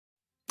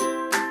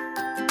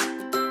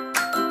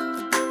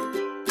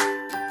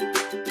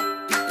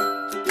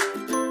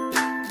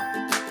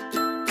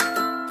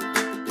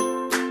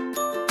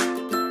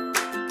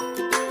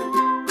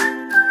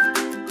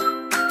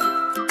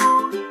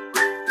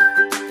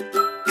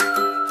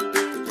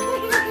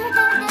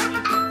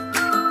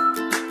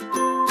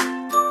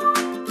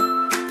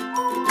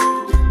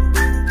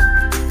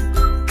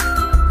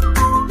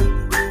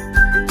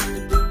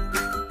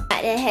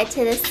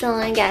to the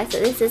salon, guys. So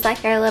this is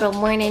like our little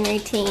morning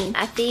routine.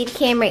 I feed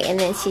Camry and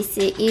then she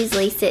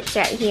usually sits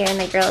right here and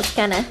the girls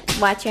kind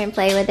of watch her and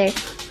play with her.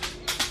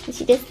 And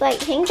she just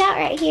like hangs out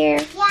right here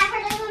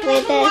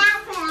with us.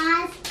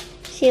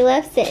 She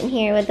loves sitting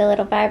here with the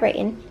little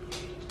vibrating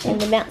and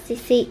the bouncy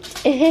seat.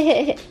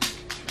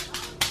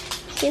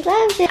 She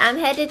loves it. I'm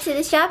headed to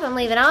the shop. I'm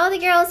leaving all the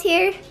girls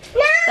here.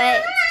 No,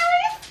 but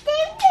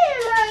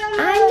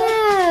I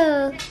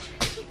know.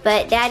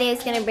 But Daddy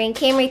is gonna bring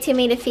Camry to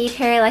me to feed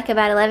her like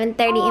about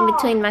 11:30 in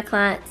between my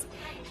clients.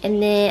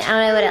 And then I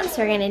don't know what else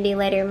we're gonna do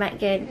later. Might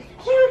go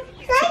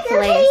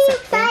Chick-fil-A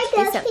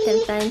or something.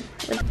 Do something fun.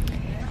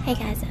 Hey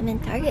guys, I'm in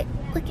Target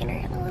looking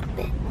around a little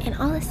bit. And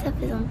all this stuff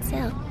is on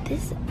sale.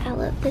 I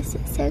love this,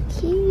 it's so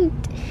cute.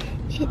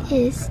 It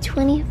is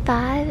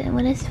 $25 and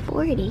one is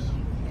 $40.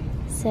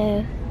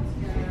 So,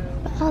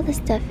 but all this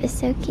stuff is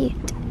so cute.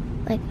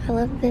 Like, I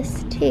love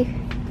this too.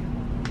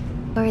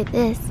 Or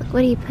this,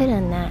 what do you put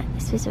on that? You're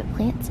supposed to put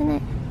plants in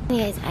it?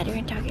 Anyways, I had to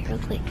run Target real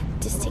quick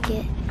just to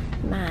get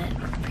my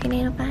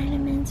prenatal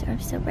vitamins, or I'm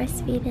still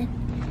breastfeeding.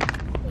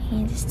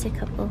 And just a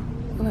couple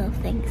little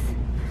things.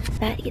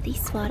 About to get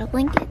these swaddle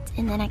blankets,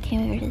 and then I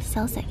came over to the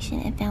sale section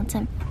and found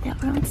some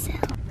that were on sale.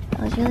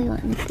 I was really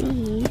wanting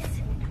these.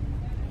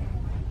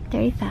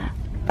 $35.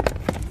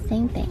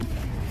 Same thing.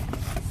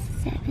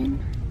 $7.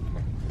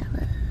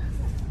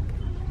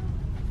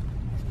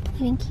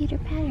 Even cuter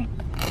pattern.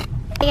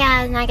 Hey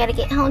guys, and I gotta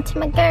get home to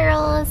my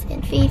girls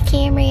and feed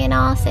Camry and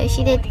all, so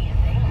she did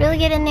really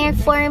get in there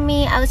for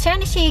me. I was trying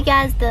to show you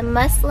guys the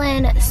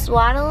muslin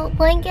swaddle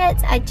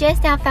blankets. I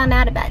just now found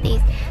out about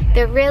these.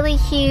 They're really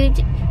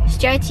huge,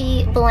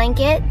 stretchy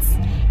blankets,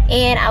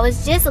 and I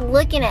was just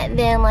looking at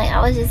them, like I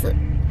was just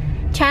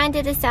trying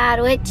to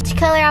decide which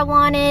color I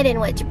wanted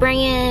and which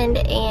brand,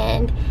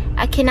 and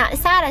I could not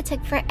decide. I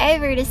took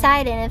forever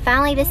deciding, and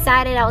finally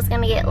decided I was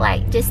gonna get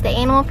like just the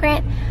animal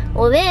print.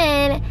 Well,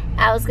 then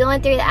I was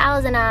going through the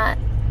aisles and I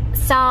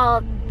saw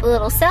the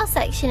little sale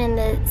section in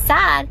the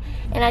side,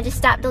 and I just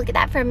stopped to look at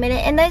that for a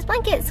minute, and those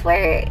blankets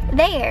were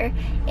there.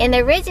 And the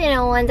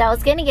original ones I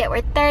was gonna get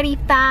were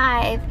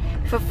 $35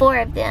 for 4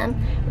 of them.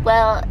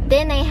 Well,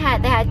 then they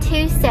had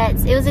 2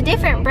 sets. It was a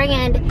different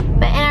brand,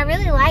 and I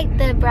really liked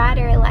the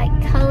brighter like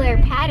color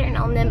pattern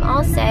on them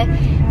also.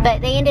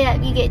 But they ended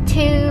up, you get 2,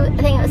 I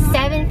think it was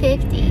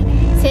 $7.50.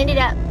 So ended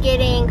up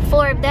getting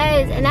 4 of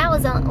those, and that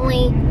was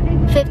only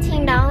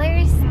 $15.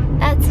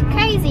 That's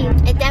crazy.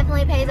 It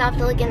definitely pays off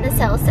to look in the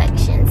sale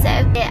section. So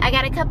yeah, I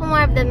got a couple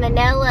more of the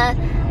Manila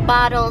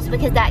bottles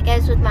because that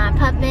goes with my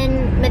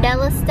pumpkin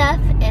Manila stuff.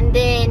 And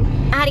then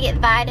I had to get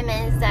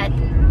vitamins. That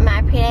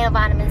my prenatal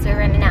vitamins were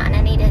running out, and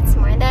I needed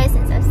some more of those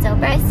since I'm still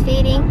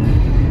breastfeeding.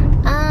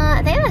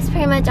 I think that's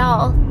pretty much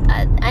all.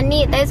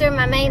 Those are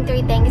my main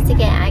 3 things to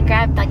get. I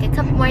grabbed like a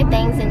couple more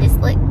things and just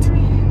looked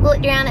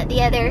around at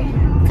the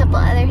couple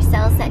other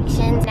sale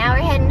sections. Now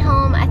we're heading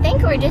home. I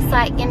think we're just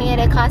like gonna get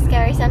a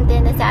Costco or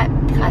something. We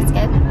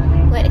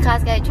went to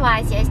Costco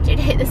twice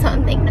yesterday. That's what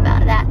I'm thinking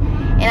about that.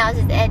 And I was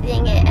just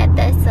editing it at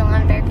the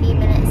salon for a few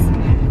minutes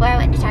before I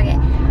went to Target.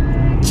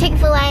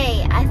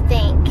 Chick-fil-A, I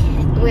think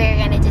we're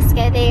gonna just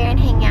go there and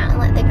hang out and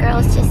let the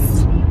girls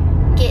just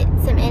get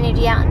some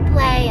energy out and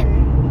play,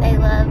 and they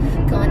love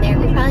going there.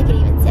 We probably could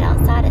even sit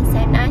outside, it's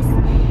so nice.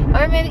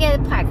 Or maybe go to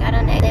the park, I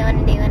don't know what they want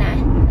to do when I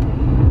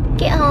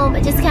get home,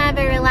 but just kind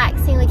of a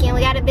relaxing weekend.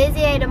 We got a busy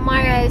day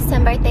tomorrow,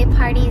 some birthday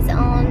parties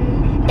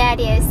on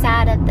Daddy-o's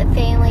side of the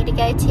family to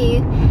go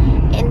to.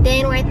 And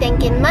then we're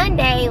thinking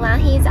Monday, while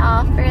he's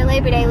off for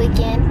Labor Day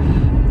weekend,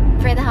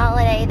 for the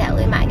holiday, that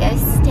we might go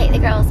take the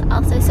girls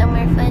also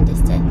somewhere fun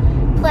just to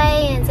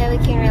play, and so we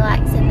can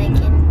relax and they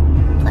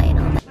can play and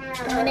all that.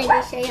 I'm gonna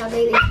just show you how to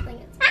do these things.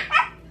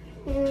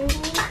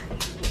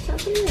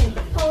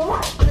 Oh,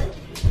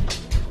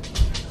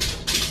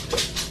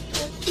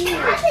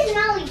 I can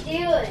really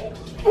do it.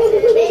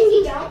 Then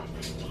you don't.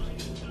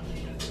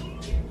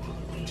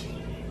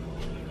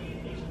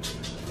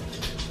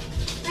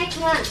 Like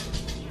one.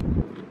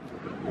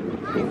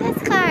 Look at this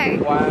car.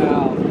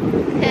 Wow.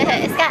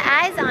 It's got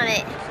eyes on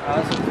it. Oh,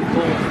 this is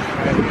cool.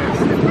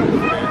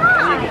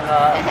 And you can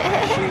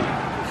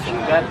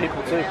shoot bad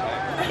people too.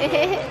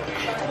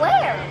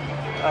 Where?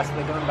 That's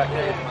the going back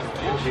there.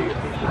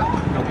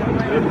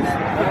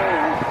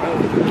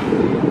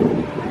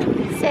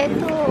 So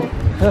cool.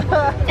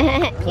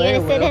 You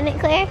wanna sit in it,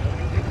 Claire?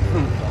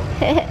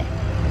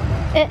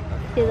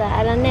 She's like,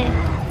 I don't know.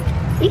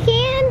 You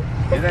can?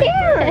 It's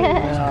scary.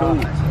 It's cool.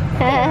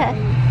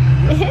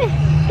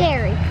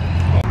 Scary.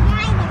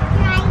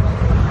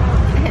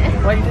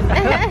 Well, you did that.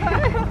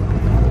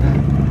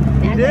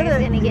 You did it.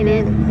 Gonna get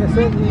in. Yes,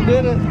 sir, you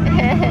did it.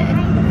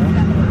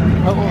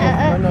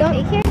 Don't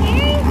you care,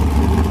 Gary?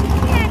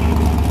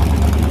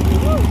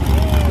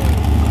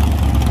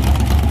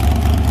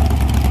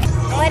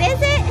 What is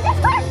it? It's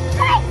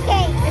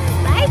spiky. It's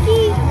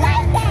spiky.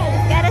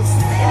 It's got a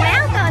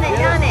mouth on it,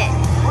 don't it?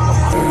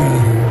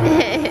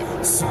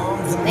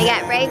 They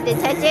got brave to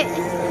touch it.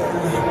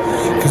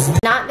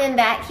 Not been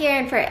back here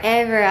in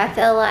forever. I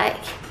feel like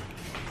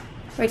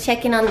we're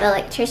checking on the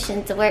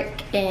electrician's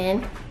work,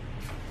 and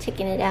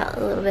checking it out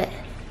a little bit.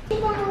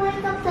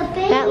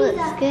 That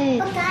looks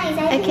good. Oh, guys,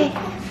 Okay.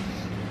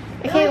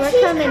 Okay, we're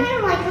she's coming. kind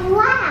of like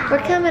loud. We're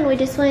coming. We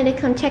just wanted to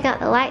come check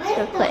out the lights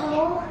real quick.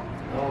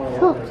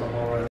 Cool.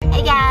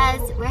 Hey guys,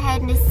 we're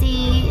heading to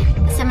see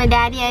some of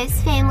Daddy-O's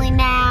family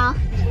now.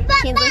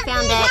 Kinsley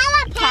found a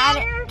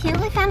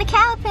Kinsley found a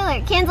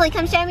caterpillar. Kinsley,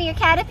 come show me your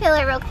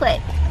caterpillar real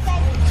quick.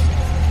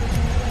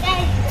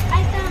 Guys,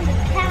 I found a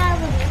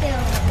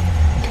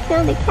caterpillar.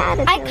 Found a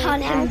caterpillar. I call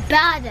him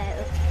Bado.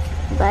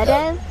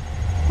 Buddo?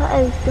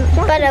 Uh-oh, don't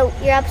drop Bado,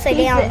 you're upside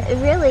it. down. He's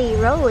really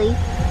rolly.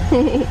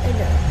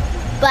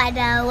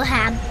 Bado,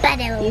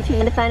 Bado. You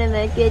trying to find him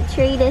a good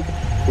tree to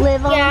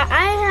live on? Yeah,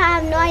 I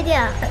have no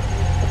idea.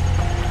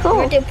 Cool.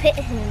 We're to pit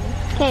him.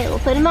 Okay, we'll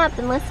put him up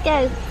and let's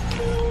go.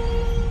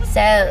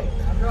 So,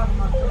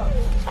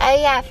 oh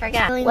yeah, I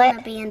forgot. I What? want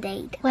a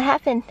Band-Aid. What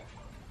happened?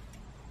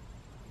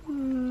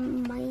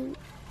 My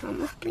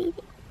almost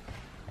bleeding.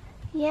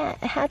 Yeah,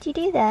 how'd you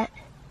do that?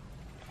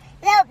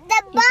 The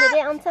You put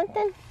it on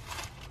something?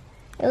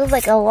 It was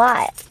like a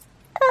lot.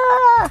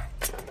 Ah!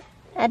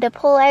 I had to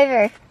pull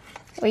over.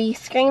 Were you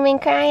screaming,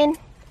 crying?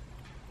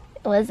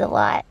 It was a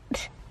lot.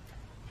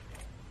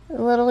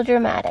 A little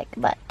dramatic,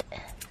 but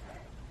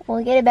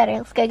we'll get it better.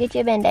 Let's go get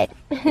you a Band-Aid.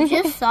 I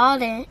just saw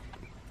it.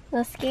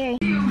 That's scary.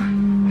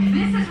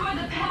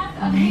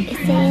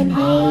 It's saying,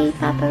 hey,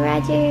 Papa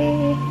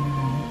Roger.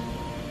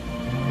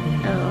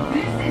 Oh.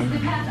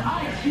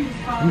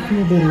 You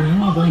feel better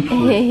now, don't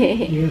you?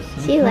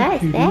 Yes. She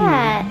likes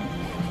that.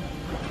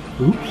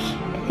 Oops.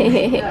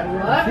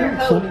 I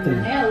felt something.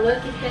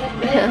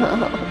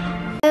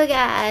 So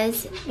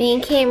guys, me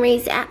and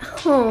Camry's at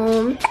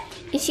home.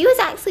 And she was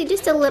actually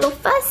just a little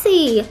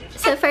fussy.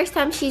 So first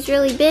time she's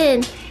really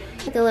been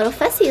like a little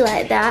fussy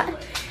like that.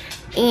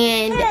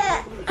 And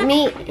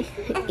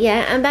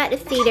yeah, I'm about to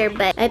feed her,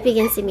 but I hope you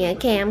can see me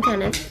okay. I'm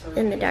kind of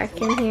in the dark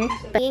in here.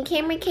 But me and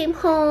Camry came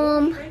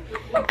home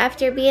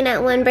after being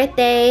at one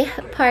birthday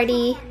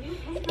party,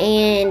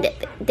 and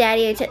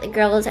Daddy took the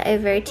girls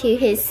over to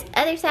his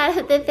other side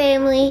of the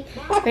family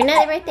for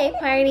another birthday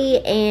party,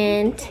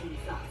 and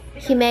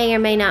he may or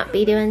may not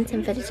be doing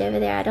some footage over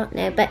there, I don't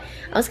know. But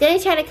I was gonna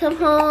try to come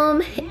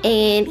home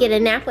and get a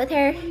nap with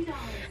her.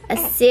 I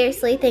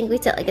seriously think we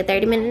took like a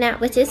 30-minute nap,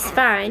 which is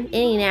fine.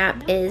 Any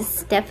nap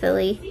is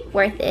definitely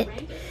worth it.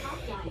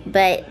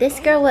 But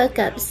this girl woke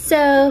up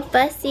so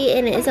fussy,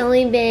 and it's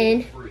only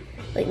been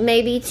like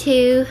maybe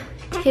two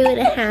and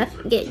a half,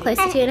 getting close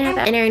to 2.5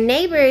 hours. And our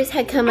neighbors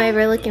had come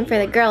over looking for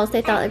the girls.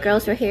 They thought the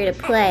girls were here to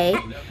play.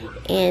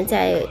 And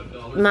so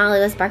Molly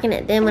was barking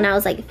at them when I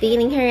was like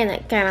feeding her, and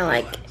that kind of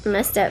like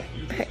messed up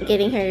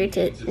getting her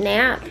to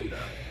nap.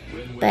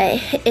 But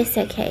it's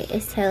okay,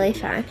 it's totally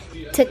fine.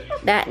 Took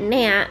that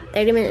nap,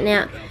 30-minute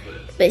nap,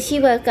 but she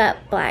woke up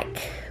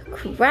like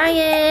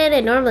crying,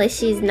 and normally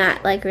she's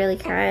not like really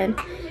crying.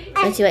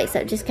 When she wakes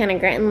up just kind of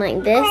grunting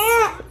like this,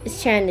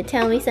 is trying to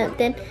tell me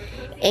something.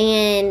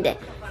 And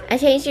I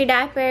changed her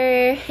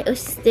diaper.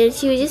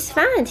 She was just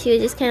fine. She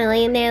was just kind of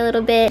laying there a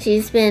little bit.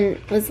 She just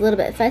was a little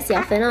bit fussy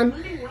off and on.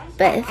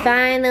 But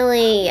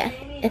finally,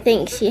 I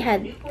think she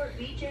had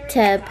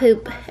to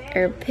poop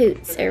or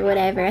poots or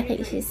whatever. I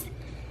think she's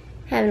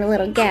having a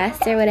little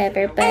gas or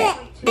whatever. But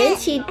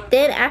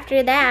then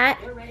after that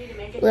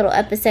little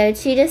episode,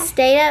 she just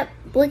stayed up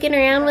looking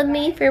around with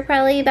me for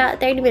probably about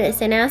 30 minutes.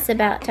 So now it's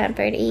about time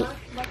for her to eat.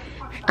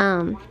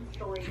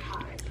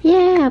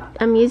 Yeah,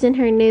 I'm using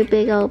her new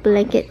big old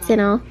blankets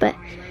and all, but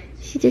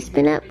she's just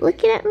been up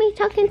looking at me,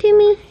 talking to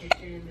me.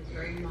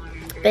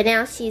 But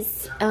now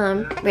she's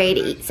ready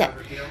to eat, so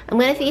I'm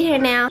gonna feed her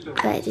now.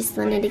 But I just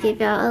wanted to give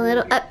y'all a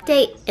little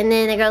update, and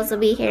then the girls will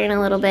be here in a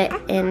little bit,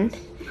 and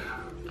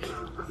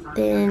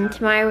then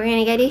tomorrow we're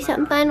gonna go do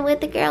something fun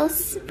with the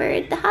girls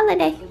for the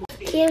holiday.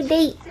 Cute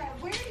date.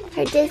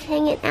 Her just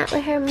hanging out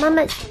with her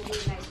mama.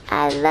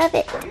 I love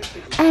it.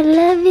 I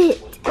love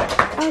it.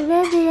 I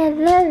love it. I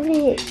love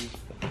it.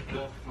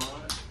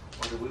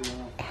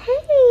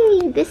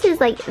 Hey, this is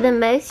like the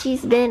most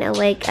she's been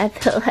awake, I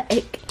feel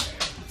like.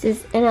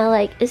 And I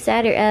like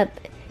sat her up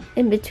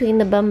in between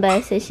the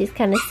bumbo, so she's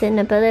kind of sitting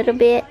up a little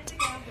bit.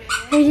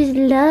 Her just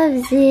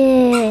loves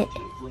it.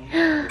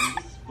 Her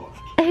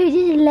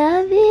just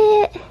love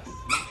it.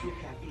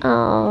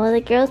 Oh,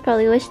 the girls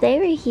probably wish they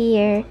were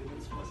here.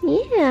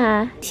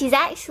 Yeah. She's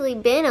actually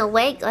been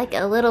awake like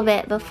a little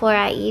bit before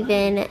I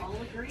even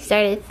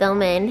started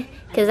filming,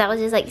 because I was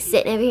just like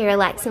sitting over here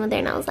relaxing with her,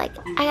 and I was like,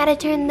 I gotta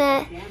turn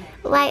the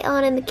light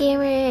on in the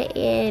camera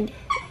and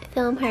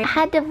film her. I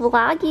had to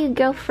vlog you,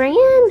 girlfriend.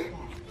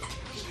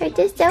 Her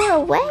just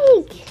so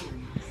awake.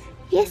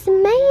 Yes,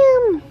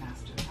 ma'am.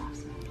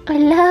 I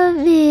love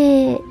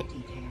it.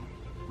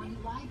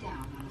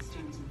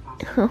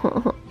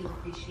 Oh,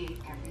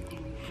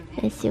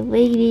 that's your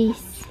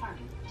ladies.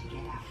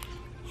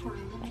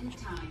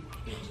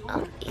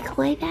 Oh, you can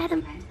wave at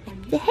them.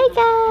 Say, hey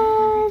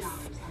guys.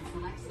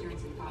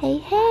 Hey,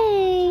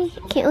 hey.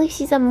 Can't believe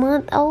she's a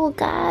month old,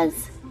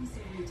 guys.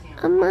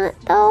 A month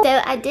old.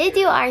 So I did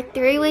do our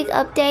 3-week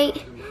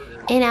update,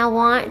 and I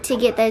want to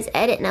get those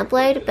edit and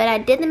upload, but I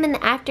did them in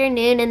the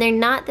afternoon, and they're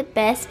not the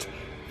best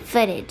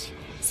footage.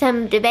 So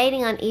I'm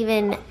debating on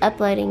even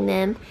uploading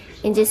them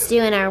and just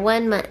doing our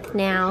 1 month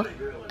now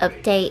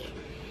update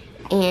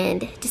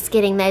and just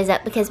getting those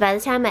up, because by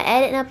the time I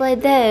edit and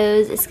upload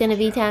those, it's going to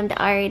be time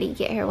to already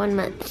get her 1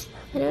 month.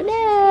 I don't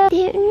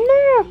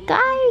know,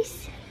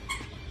 guys.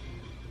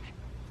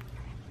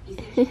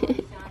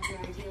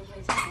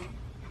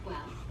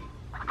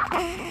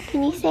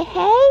 Can you say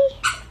hey?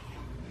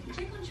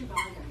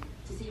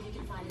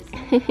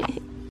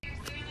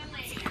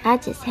 I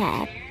just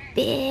had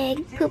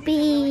big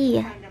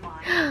poopy.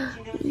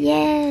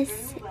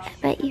 Yes, I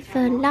bet you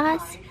feel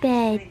lots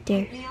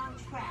better.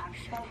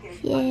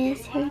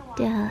 Yes, her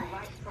does.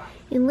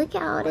 And look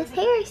at all this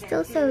hair, it's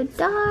still so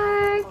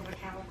dark.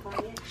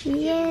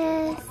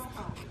 Yes,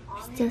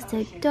 still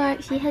so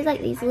dark. She has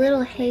like these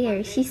little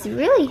hairs. She's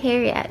really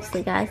hairy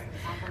actually, guys.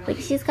 Like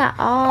she's got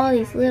all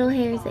these little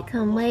hairs that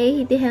come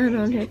way down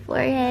on her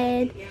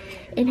forehead.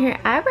 And her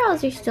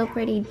eyebrows are still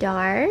pretty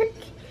dark.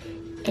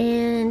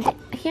 And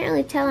I can't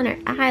really tell on her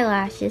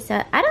eyelashes, so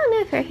I don't know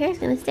if her hair is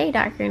going to stay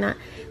dark or not.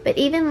 But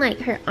even like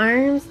her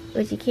arms,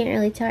 which you can't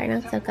really tell right now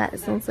because I've got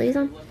this long sleeves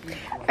on,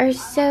 are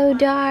so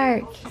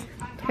dark.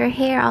 Her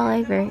hair all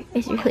over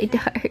is really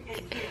dark.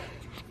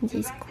 And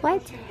she's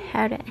quite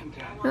hard. I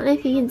don't know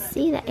if you can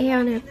see the hair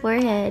on her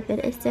forehead, but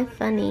it's so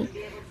funny.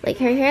 Like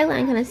her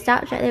hairline kind of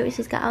stops right there, but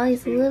she's got all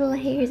these little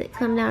hairs that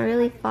come down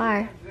really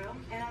far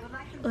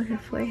on her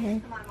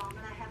forehead.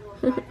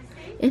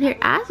 And her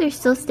eyes are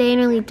still staying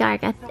really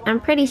dark. I'm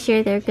pretty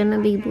sure they're gonna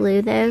be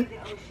blue though.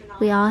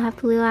 We all have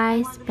blue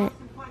eyes, but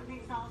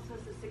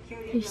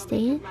they're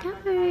staying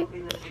dark.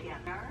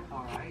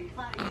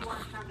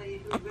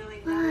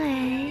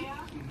 What?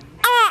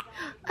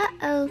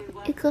 Uh-oh,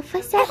 you go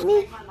fuss at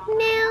me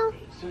now?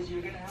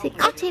 So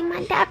go take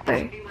my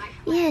diaper.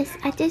 Yes,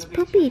 I just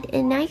poopied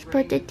and I'm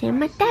supposed to take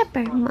my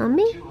diaper,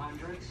 Mommy.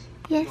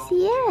 Yes,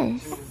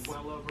 yes.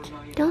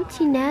 Don't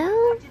you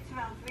know?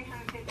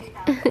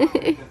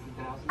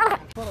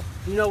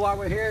 You know why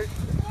we're here,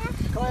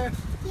 Claire?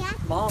 Yeah.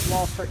 Mom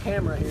lost her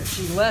camera here.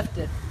 She left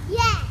it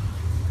Yeah.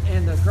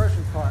 in the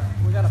grocery cart.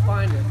 We gotta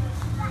find it. Get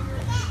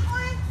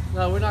one.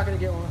 No, we're not gonna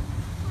get one.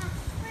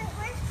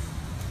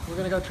 Where's We're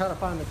gonna go try to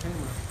find the camera.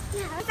 no.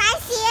 If I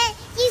see it,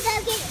 you go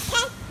get it,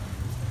 okay?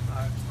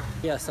 Alright.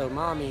 Yeah, so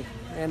Mommy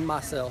and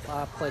myself,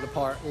 I played a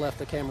part, left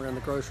the camera in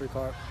the grocery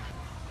cart.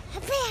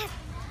 Up there.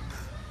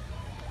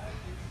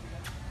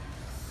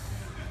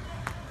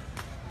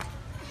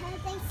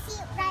 They see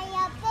it right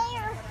up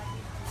there,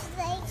 so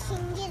they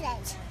can get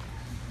it.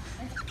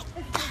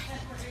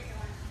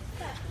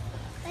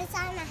 It's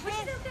on the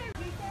head.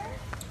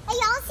 Hey,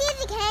 y'all see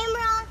the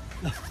camera?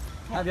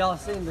 Have y'all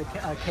seen the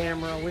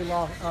camera? We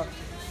lost.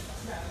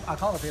 I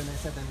called up here and they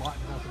said they locked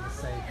it up in the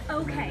safe.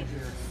 Okay,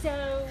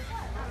 so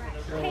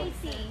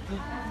Casey.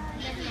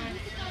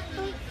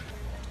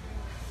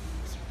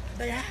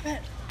 They have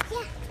it.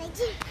 Yeah, they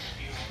do.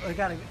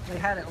 They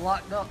had it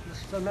locked up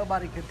so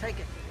nobody could take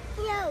it.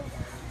 No,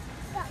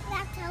 but we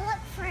have to look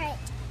for it.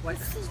 Wait,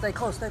 stay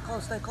close, stay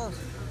close, stay close.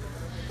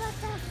 We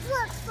have to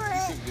look for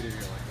it.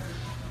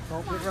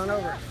 Don't get run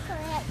over. Look for it.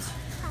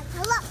 Have to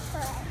look for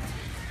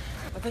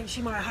it. I think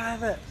she might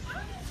have it.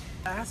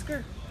 Ask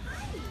her.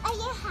 Oh,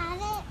 you have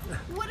it?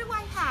 What do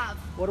I have?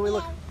 What do we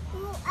look?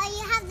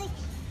 You have the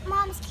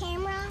mom's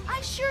camera? I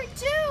sure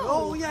do.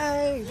 Oh,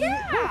 yay!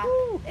 Yeah.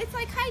 Woohoo. It's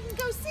like hide and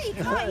go seek.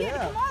 Huh? You had to Yeah.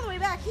 come all the way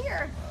back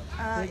here.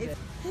 Hey,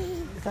 Well,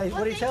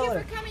 what do you thank tell you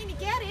her? for coming to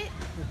get it.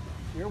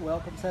 You're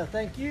welcome. So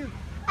thank you.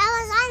 I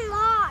was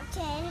unlocked.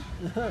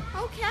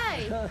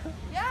 Okay.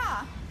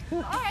 Yeah.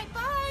 All right,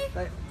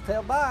 bye.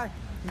 Tell bye.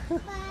 Bye. I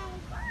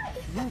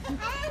didn't know you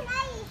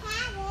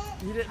had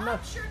it. You didn't know.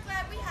 I'm sure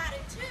glad we had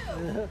it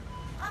too.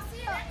 I'll see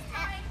you next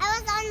time. I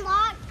was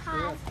unlocked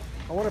because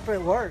I wonder if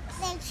it works.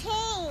 they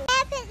changed.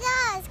 Yep, it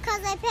does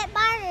because they put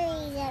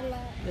batteries in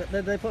it.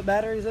 Did they put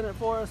batteries in it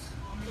for us?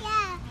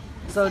 Yeah.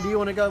 So do you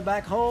want to go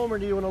back home or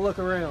do you want to look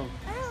around?